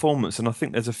team performance, and I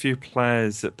think there's a few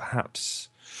players that perhaps,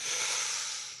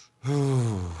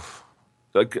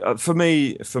 for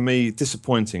me,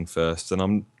 disappointing first.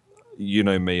 And you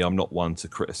know me, I'm not one to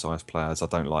criticise players. I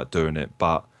don't like doing it.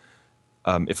 But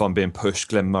if I'm being pushed,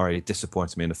 Glenn Murray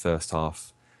disappointed me in the first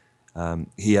half.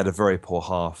 He had a very poor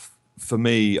half. For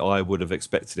me, I would have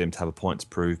expected him to have a point to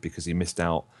prove because he missed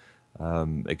out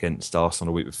against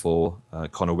Arsenal a week before.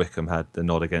 Connor Wickham had the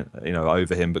nod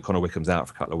over him, but Connor Wickham's out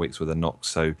for a couple of weeks with a knock.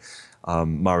 So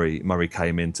Murray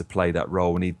came in to play that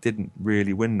role, and he didn't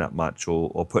really win that much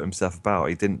or put himself about.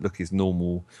 He didn't look his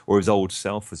normal or his old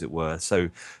self, as it were. So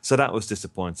that was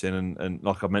disappointing. And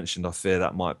like I mentioned, I fear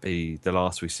that might be the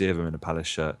last we see of him in a Palace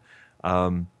shirt.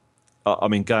 I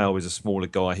mean, Gale is a smaller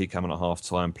guy. He came on at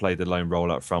half-time, played the lone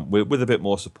role up front with a bit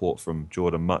more support from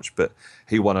Jordan Much, but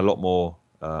he won a lot more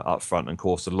up front and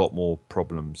caused a lot more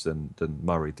problems than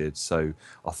Murray did. So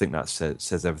I think that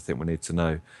says everything we need to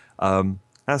know.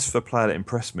 As for a player that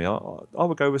impressed me, I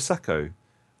would go with Sacco.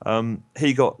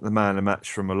 He got the man of the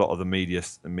match from a lot of the media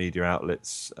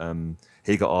outlets.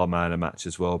 He got our man of the match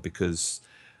as well because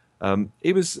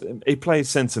he played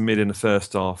centre mid in the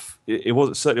first half. It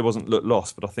certainly wasn't look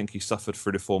lost, but I think he suffered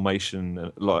through the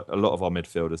formation like a lot of our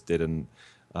midfielders did, and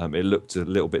it looked a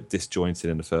little bit disjointed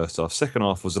in the first half. Second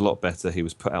half was a lot better. He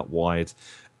was put out wide.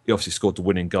 He obviously scored the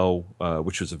winning goal,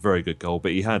 which was a very good goal.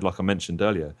 But he had, like I mentioned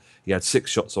earlier, he had 6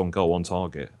 shots on goal on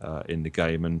target in the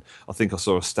game. And I think I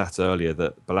saw a stat earlier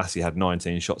that Balassi had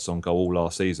 19 shots on goal all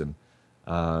last season.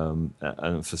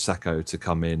 And for Sacco to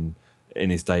come in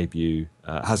his debut,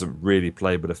 hasn't really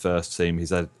played with the first team.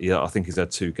 I think he's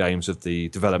had 2 games of the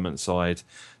development side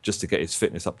just to get his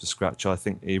fitness up to scratch. I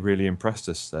think he really impressed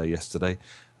us yesterday.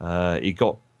 He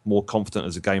got more confident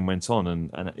as the game went on,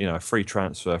 and a free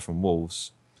transfer from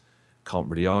Wolves. Can't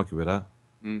really argue with that.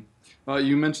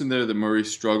 You mentioned there that Murray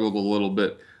struggled a little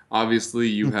bit. Obviously,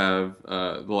 you have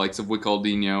the likes of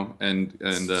Wijnaldinho and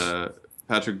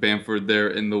Patrick Bamford there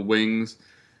in the wings.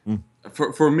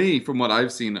 For me, from what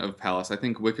I've seen of Palace, I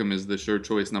think Wickham is the sure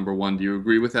choice number 1. Do you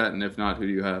agree with that? And if not, who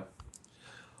do you have?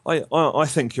 I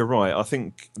think you're right. I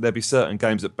think there'll be certain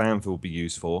games that Bamford will be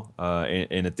used for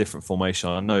in a different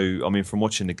formation. I mean, from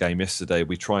watching the game yesterday,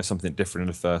 we tried something different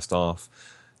in the first half.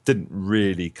 Didn't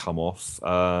really come off,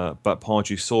 but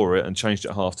Pardew saw it and changed it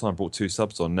at half-time, brought 2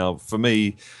 subs on. Now, for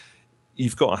me,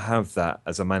 you've got to have that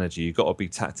as a manager. You've got to be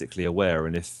tactically aware,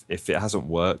 and if it hasn't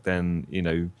worked, then,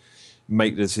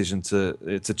 make the decision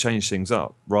to change things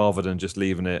up rather than just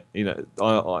leaving it.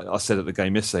 I said at the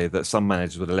game yesterday that some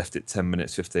managers would have left it 10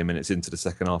 minutes, 15 minutes into the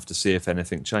second half to see if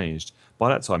anything changed. By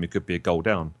that time, it could be a goal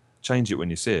down. Change it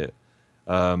when you see it.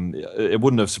 It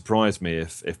wouldn't have surprised me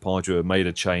if Pardew had made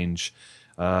a change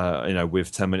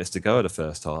with 10 minutes to go at the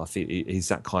first half. He's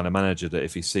that kind of manager that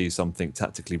if he sees something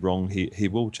tactically wrong, he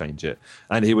will change it.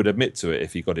 And he would admit to it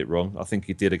if he got it wrong. I think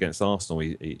he did against Arsenal.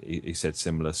 He said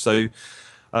similar. So,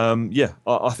 I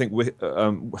think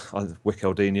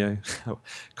Wijnaldinho,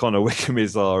 Connor Wickham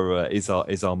is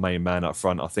our main man up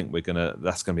front. I think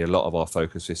that's gonna be a lot of our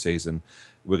focus this season.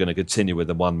 We're going to continue with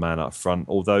the one man up front.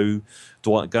 Although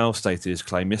Dwight Gale stated his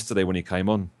claim yesterday when he came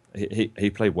on. He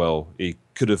played well. It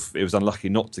was unlucky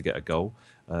not to get a goal.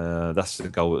 That's the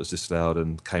goal that was disallowed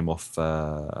and came off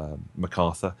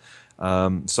MacArthur.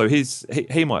 So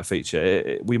he might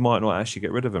feature. We might not actually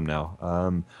get rid of him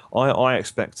now. I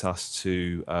expect us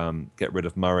to get rid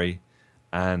of Murray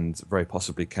and very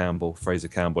possibly Fraser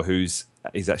Campbell, he's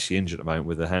actually injured at the moment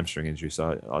with a hamstring injury.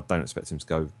 So I don't expect him to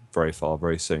go very far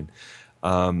very soon.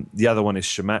 The other one is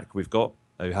Shamak we've got,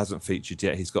 who hasn't featured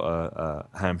yet. He's got a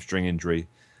hamstring injury.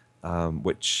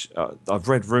 Which I've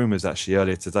read rumours actually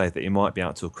earlier today that he might be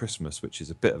out till Christmas, which is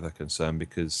a bit of a concern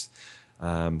because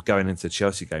going into the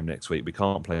Chelsea game next week, we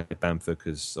can't play Bamford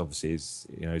because obviously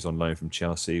he's on loan from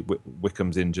Chelsea.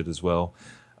 Wickham's injured as well,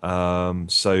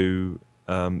 so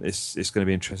it's going to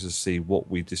be interesting to see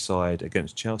what we decide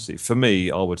against Chelsea. For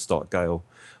me, I would start Gale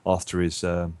after his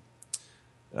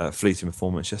fleeting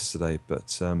performance yesterday,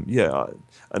 but and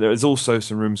there's also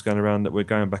some rumours going around that we're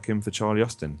going back in for Charlie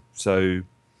Austin. So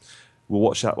we'll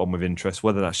watch that one with interest,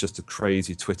 whether that's just a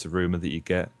crazy Twitter rumour that you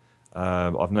get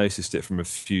I've noticed it from a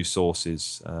few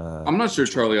sources. I'm not sure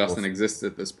which Charlie of Austin course- exists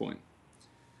at this point.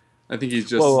 I think he's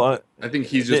just. Well, I think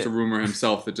he's just a rumor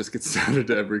himself that just gets sounded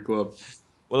to every club.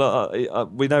 well,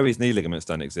 we know his knee ligaments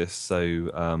don't exist,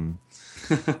 so.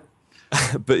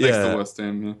 But Thanks to yeah, West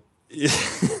Ham. Yeah.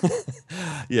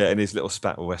 yeah, and his little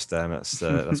spat with West Ham.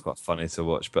 That's quite funny to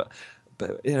watch. But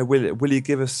will he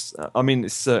give us? I mean,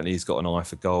 certainly he's got an eye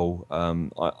for goal.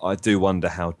 I do wonder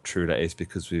how true that is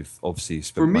because we've obviously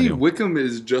spent For me, money on. Wickham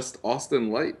is just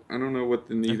Austin Light. I don't know what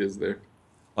the need is there.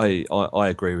 I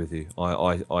agree with you.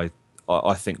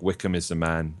 I think Wickham is the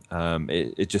man.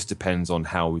 It just depends on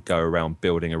how we go around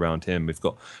building around him. We've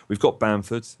got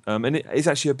Bamford, and he's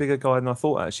actually a bigger guy than I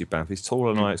thought. Actually, Bamford, he's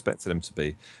taller than I expected him to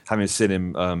be. Having seen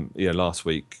him, last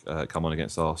week come on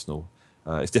against Arsenal,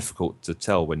 it's difficult to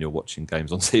tell when you're watching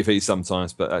games on TV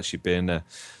sometimes. But actually being there,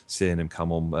 seeing him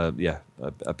come on,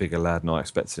 a bigger lad than I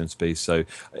expected him to be. So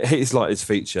he's like his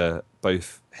feature,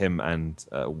 both him and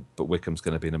but Wickham's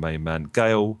going to be the main man.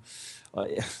 Gale.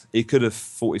 He could have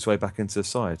fought his way back into the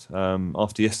side.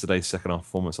 After yesterday's second half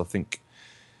performance, I think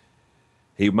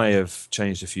he may have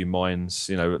changed a few minds.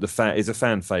 He's a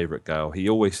fan favourite, Gale. He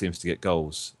always seems to get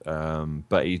goals,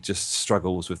 but he just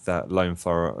struggles with that lone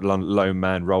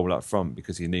man role up front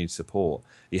because he needs support.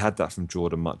 He had that from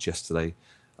Jordan much yesterday.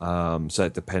 So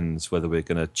it depends whether we're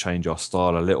going to change our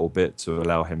style a little bit to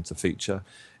allow him to feature.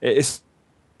 It's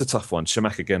a tough one.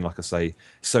 Shamak, again, like I say,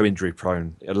 so injury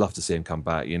prone. I'd love to see him come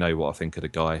back. You know what I think of the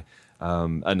guy.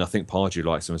 And I think Pardew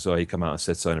likes him as well. He came out and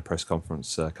said so in a press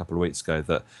conference a couple of weeks ago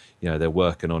that they're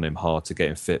working on him hard to get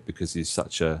him fit because he's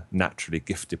such a naturally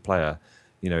gifted player.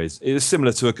 He's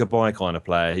similar to a Kabay kind of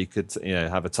player. He could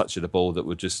have a touch of the ball that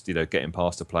would just get him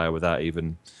past a player without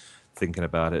even thinking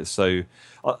about it. So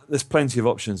there's plenty of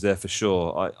options there for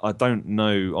sure. I don't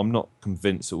know. I'm not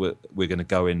convinced that we're going to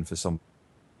go in for somebody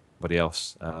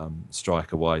else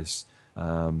striker wise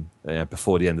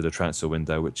before the end of the transfer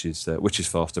window, which is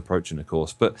fast approaching, of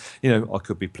course. But I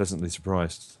could be pleasantly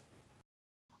surprised.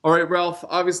 All right, Ralph.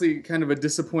 Obviously, kind of a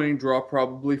disappointing draw,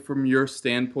 probably from your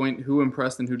standpoint. Who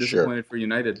impressed and who disappointed for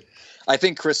United? I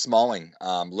think Chris Smalling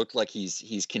looked like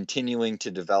he's continuing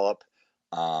to develop.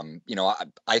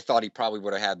 I thought he probably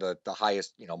would have had the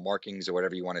highest markings or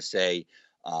whatever you want to say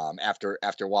after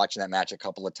watching that match a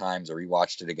couple of times. I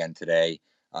rewatched it again today.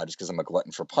 Just because I'm a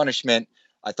glutton for punishment.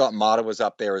 I thought Mata was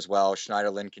up there as well.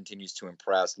 Schneiderlin continues to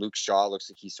impress. Luke Shaw looks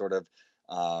like he's sort of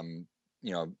taken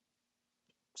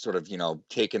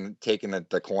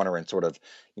the corner and sort of,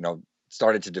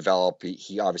 started to develop.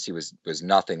 He obviously was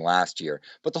nothing last year,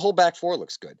 but the whole back four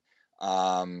looks good.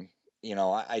 I'd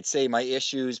say my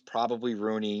issues, probably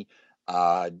Rooney.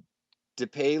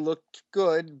 Depay looked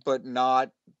good, but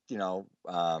not,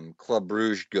 Club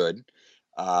Brugge good.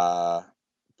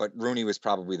 But Rooney was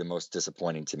probably the most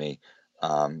disappointing to me,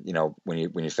 when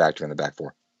you factor in the back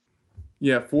four.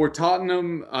 Yeah, for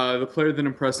Tottenham, the player that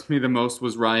impressed me the most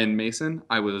was Ryan Mason.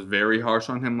 I was very harsh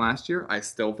on him last year. I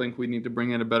still think we need to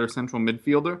bring in a better central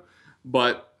midfielder,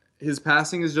 but his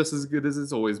passing is just as good as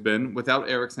it's always been. Without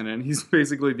Eriksen in, he's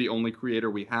basically the only creator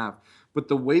we have. But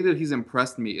the way that he's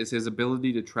impressed me is his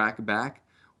ability to track back,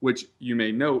 which you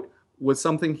may note was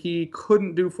something he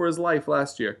couldn't do for his life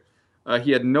last year.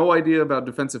 He had no idea about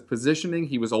defensive positioning.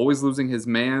 He was always losing his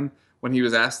man. When he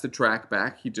was asked to track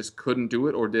back, he just couldn't do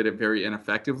it or did it very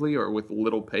ineffectively or with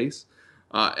little pace.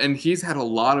 And he's had a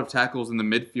lot of tackles in the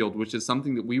midfield, which is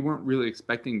something that we weren't really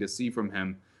expecting to see from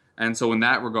him. And so in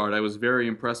that regard, I was very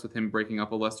impressed with him breaking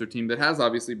up a Leicester team that has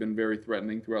obviously been very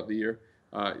threatening throughout the year,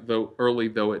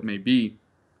 though it may be.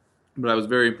 But I was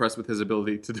very impressed with his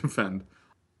ability to defend.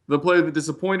 The player that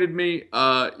disappointed me,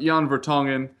 Jan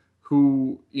Vertonghen,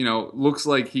 who, looks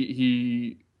like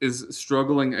he is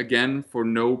struggling again for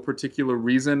no particular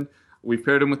reason. We've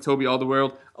paired him with Toby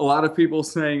Alderweireld. A lot of people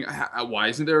saying, why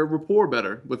isn't there a rapport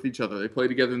better with each other? They play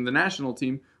together in the national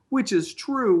team, which is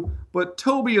true, but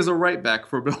Toby is a right back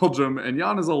for Belgium, and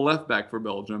Jan is a left back for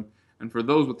Belgium. And for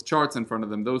those with charts in front of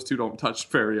them, those two don't touch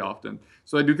very often.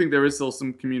 So I do think there is still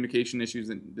some communication issues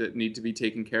that need to be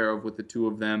taken care of with the two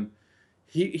of them.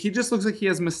 He just looks like he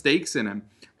has mistakes in him.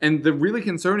 And the really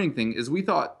concerning thing is we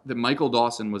thought that Michael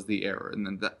Dawson was the error and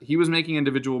then that he was making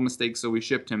individual mistakes, so we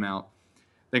shipped him out.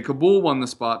 Then Kabul won the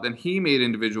spot. Then he made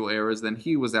individual errors. Then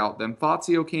he was out. Then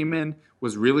Fazio came in,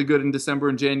 was really good in December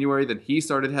and January. Then he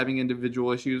started having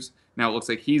individual issues. Now it looks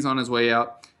like he's on his way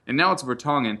out. And now it's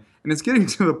Vertonghen. And it's getting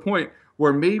to the point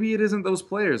where maybe it isn't those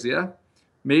players, yeah?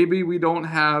 Maybe we don't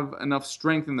have enough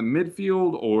strength in the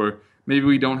midfield, or maybe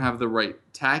we don't have the right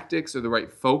tactics or the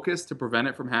right focus to prevent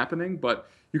it from happening. But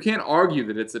you can't argue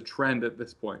that it's a trend at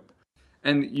this point.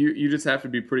 And you just have to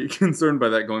be pretty concerned by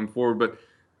that going forward. But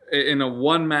in a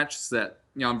one-match set,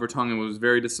 Jan Vertonghen was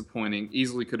very disappointing.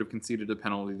 Easily could have conceded a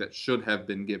penalty that should have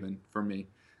been given for me.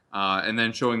 And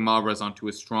then showing Mahrez onto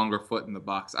his stronger foot in the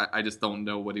box. I just don't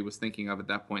know what he was thinking of at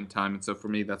that point in time. And so for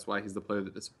me, that's why he's the player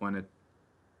that disappointed.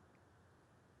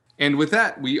 And with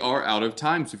that, we are out of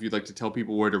time. So if you'd like to tell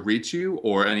people where to reach you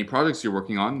or any projects you're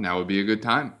working on, now would be a good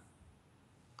time.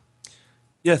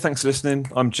 Yeah, thanks for listening.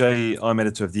 I'm Jay. I'm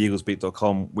editor of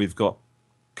theeaglesbeat.com. We've got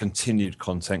continued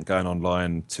content going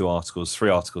online, 2 articles, 3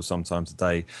 articles sometimes a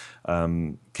day.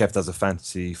 Kev does a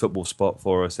fantasy football spot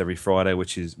for us every Friday,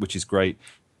 which is great.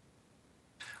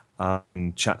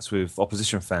 And chats with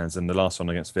opposition fans, and the last one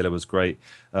against Villa was great.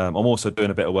 I'm also doing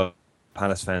a bit of work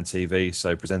Palace Fan TV,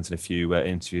 so presenting a few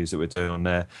interviews that we're doing on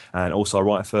there. And also I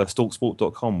write for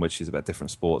stalksport.com, which is about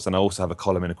different sports. And I also have a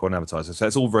column in According Advertiser. So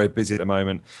it's all very busy at the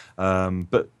moment.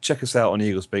 But check us out on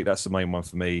Eagle Speak. That's the main one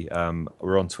for me.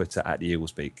 We're on Twitter at the Eagle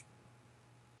Speak.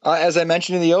 As I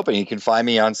mentioned in the opening, you can find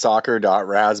me on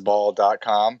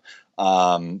soccer.rasball.com.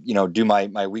 Do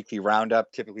my weekly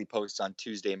roundup, typically posts on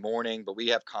Tuesday morning, but we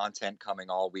have content coming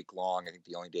all week long. I think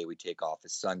the only day we take off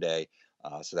is Sunday,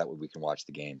 so that way we can watch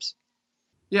the games.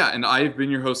 Yeah, and I've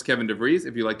been your host, Kevin DeVries.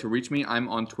 If you'd like to reach me, I'm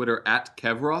on Twitter at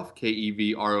Kevrov,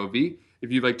 Kevrov. If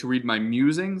you'd like to read my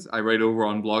musings, I write over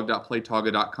on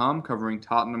blog.playtoga.com covering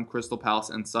Tottenham, Crystal Palace,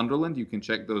 and Sunderland. You can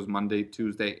check those Monday,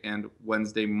 Tuesday, and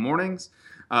Wednesday mornings.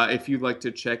 If you'd like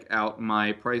to check out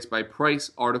my price by price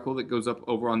article that goes up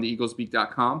over on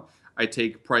theeaglespeak.com, I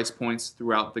take price points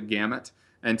throughout the gamut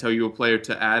and tell you a player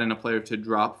to add and a player to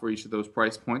drop for each of those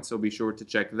price points, so be sure to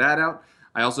check that out.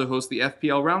 I also host the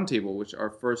FPL Roundtable, which our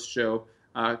first show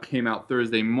came out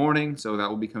Thursday morning, so that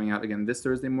will be coming out again this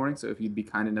Thursday morning. So if you'd be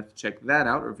kind enough to check that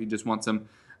out, or if you just want some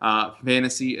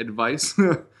fantasy advice,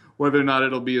 whether or not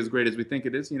it'll be as great as we think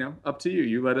it is, up to you.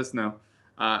 You let us know.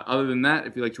 Other than that,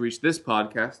 if you'd like to reach this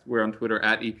podcast, we're on Twitter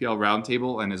at EPL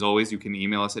Roundtable, and as always, you can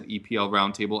email us at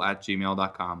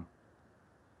eplroundtable@gmail.com.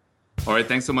 All right,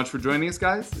 thanks so much for joining us,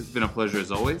 guys. It's been a pleasure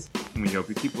as always, and we hope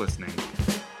you keep listening.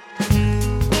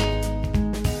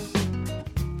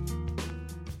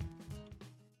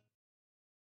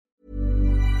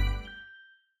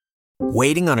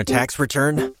 Waiting on a tax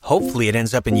return? Hopefully it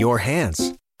ends up in your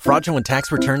hands. Fraudulent tax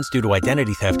returns due to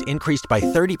identity theft increased by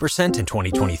 30% in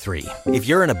 2023. If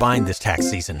you're in a bind this tax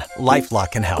season,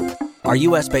 LifeLock can help. Our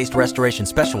U.S.-based restoration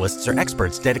specialists are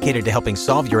experts dedicated to helping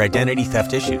solve your identity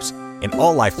theft issues. And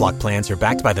all LifeLock plans are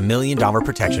backed by the $1 Million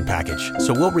Protection Package.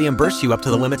 So we'll reimburse you up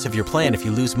to the limits of your plan if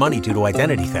you lose money due to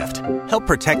identity theft. Help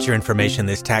protect your information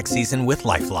this tax season with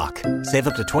LifeLock. Save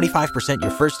up to 25%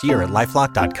 your first year at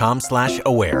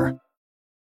LifeLock.com/aware.